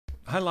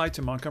Highlights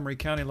in Montgomery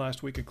County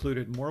last week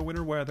included more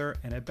winter weather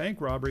and a bank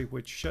robbery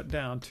which shut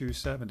down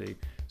 270.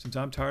 Since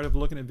I'm tired of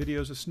looking at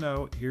videos of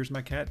snow, here's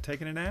my cat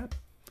taking a nap.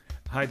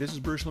 Hi, this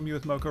is Bruce Lemieux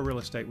with MoCo Real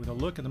Estate with a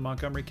look at the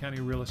Montgomery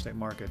County real estate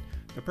market.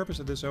 The purpose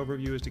of this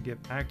overview is to give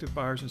active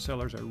buyers and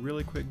sellers a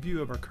really quick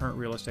view of our current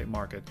real estate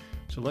market.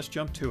 So let's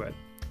jump to it.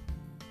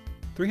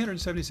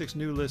 376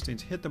 new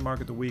listings hit the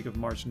market the week of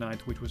March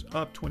 9th, which was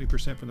up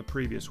 20% from the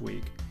previous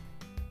week.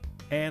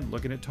 And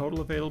looking at total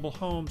available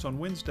homes on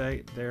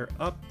Wednesday, they're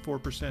up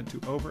 4%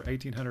 to over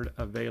 1,800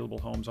 available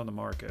homes on the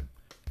market.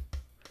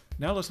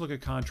 Now let's look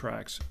at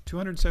contracts.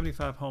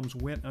 275 homes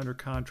went under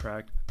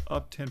contract,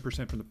 up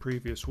 10% from the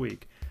previous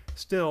week.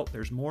 Still,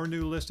 there's more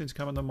new listings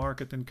coming to the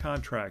market than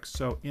contracts,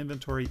 so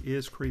inventory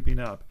is creeping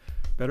up.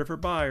 Better for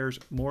buyers,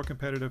 more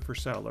competitive for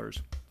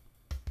sellers.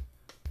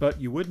 But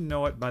you wouldn't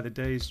know it by the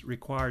days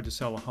required to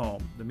sell a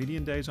home. The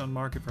median days on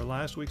market for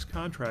last week's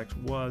contracts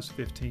was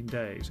 15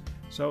 days.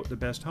 So the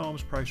best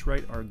homes price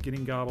rate are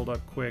getting gobbled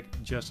up quick,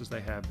 just as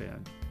they have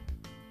been.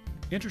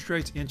 Interest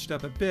rates inched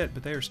up a bit,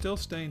 but they are still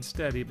staying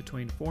steady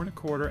between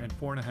 4.25% and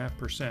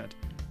 4.5%.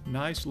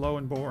 Nice, low,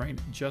 and boring,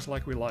 just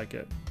like we like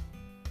it.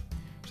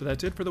 So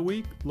that's it for the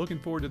week. Looking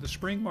forward to the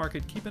spring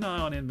market. Keep an eye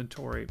on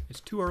inventory. It's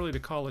too early to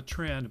call a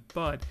trend,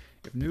 but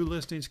if new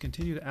listings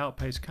continue to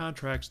outpace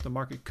contracts, the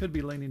market could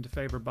be leaning to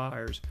favor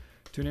buyers.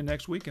 Tune in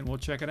next week and we'll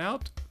check it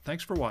out.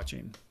 Thanks for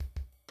watching.